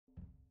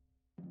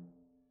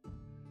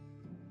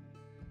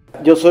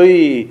Yo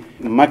soy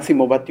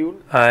Maximo Tiul.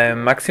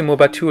 I'm Maximo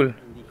Tiul.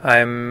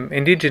 I'm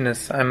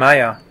indigenous. I'm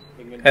Maya.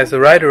 As a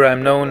writer,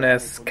 I'm known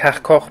as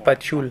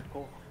Tiul.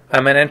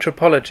 I'm an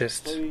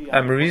anthropologist.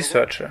 I'm a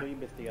researcher.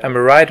 I'm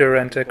a writer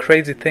and a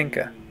crazy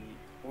thinker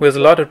with a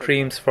lot of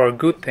dreams for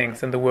good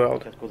things in the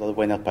world.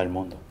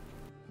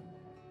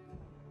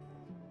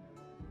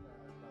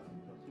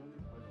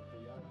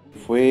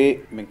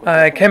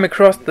 I came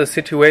across the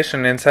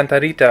situation in Santa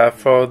Rita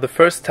for the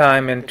first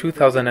time in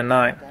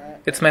 2009.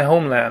 It's my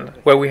homeland,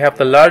 where we have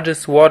the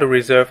largest water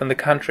reserve in the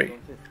country.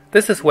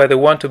 This is where they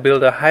want to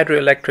build a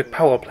hydroelectric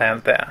power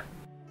plant there.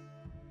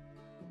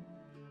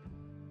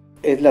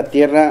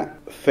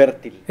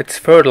 It's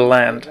fertile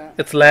land.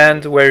 It's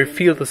land where you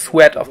feel the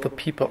sweat of the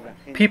people.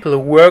 People who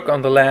work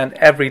on the land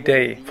every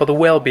day for the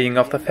well-being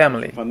of the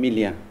family.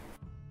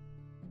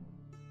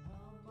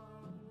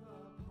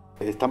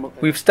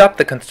 We've stopped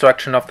the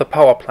construction of the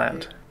power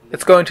plant.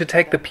 It's going to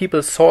take the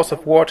people's source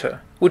of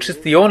water, which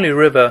is the only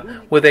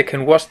river where they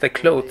can wash their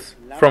clothes,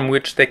 from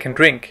which they can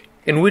drink,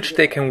 in which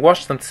they can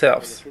wash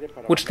themselves,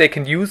 which they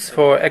can use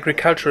for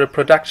agricultural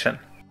production.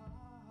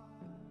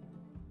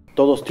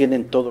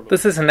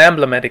 This is an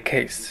emblematic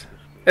case.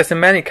 As in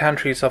many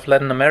countries of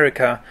Latin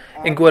America,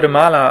 in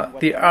Guatemala,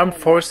 the armed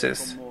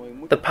forces,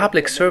 the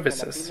public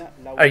services,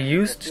 are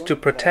used to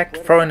protect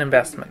foreign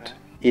investment.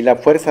 Y la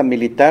fuerza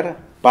militar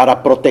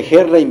para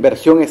proteger la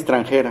inversión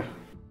extranjera.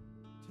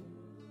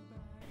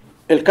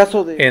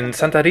 In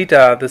Santa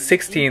Rita, the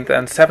 16th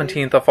and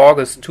 17th of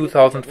August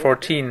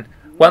 2014,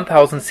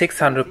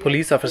 1,600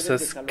 police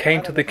officers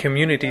came to the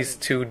communities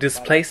to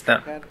displace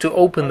them, to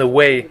open the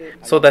way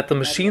so that the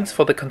machines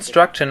for the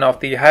construction of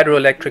the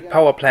hydroelectric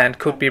power plant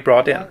could be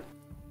brought in.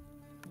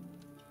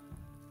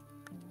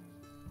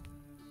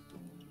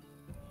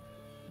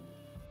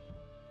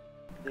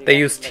 They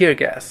used tear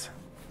gas.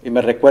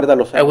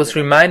 I was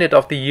reminded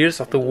of the years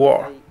of the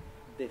war.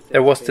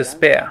 There was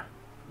despair,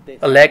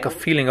 a lack of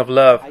feeling of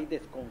love,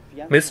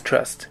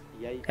 mistrust,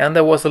 and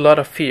there was a lot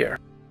of fear.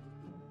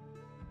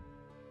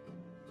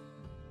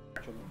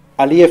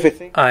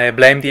 I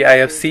blame the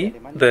IFC,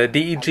 the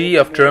DEG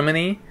of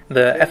Germany,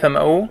 the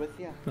FMO.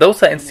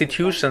 Those are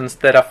institutions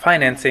that are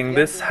financing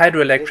this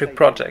hydroelectric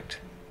project.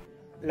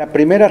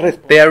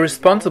 They are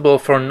responsible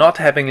for not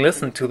having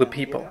listened to the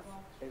people,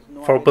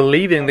 for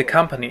believing the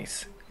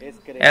companies,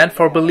 and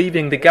for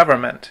believing the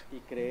government,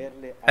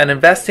 and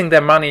investing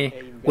their money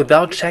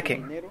without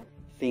checking.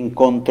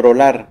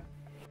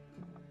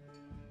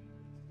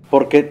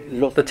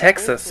 The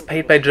taxes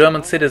paid by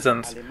German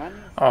citizens,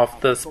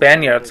 of the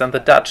Spaniards and the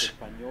Dutch,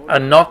 are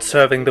not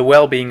serving the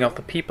well-being of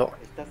the people,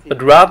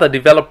 but rather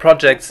develop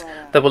projects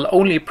that will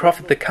only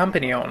profit the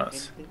company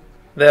owners.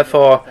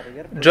 Therefore,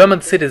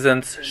 German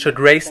citizens should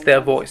raise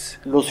their voice.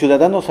 Los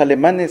ciudadanos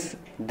alemanes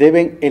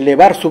deben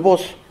elevar su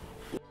voz.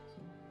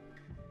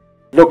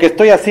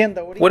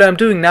 What I'm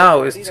doing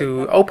now is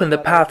to open the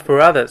path for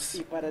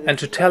others and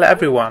to tell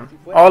everyone,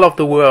 all of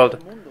the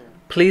world,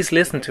 please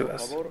listen to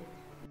us.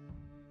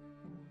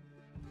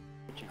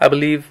 I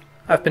believe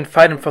I've been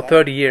fighting for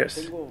 30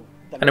 years,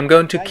 and I'm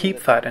going to keep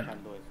fighting,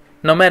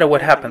 no matter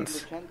what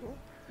happens,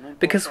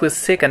 because we're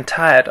sick and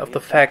tired of the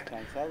fact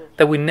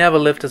that we never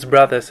lived as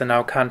brothers in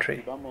our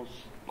country.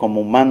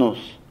 Como humanos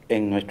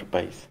en nuestro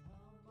país.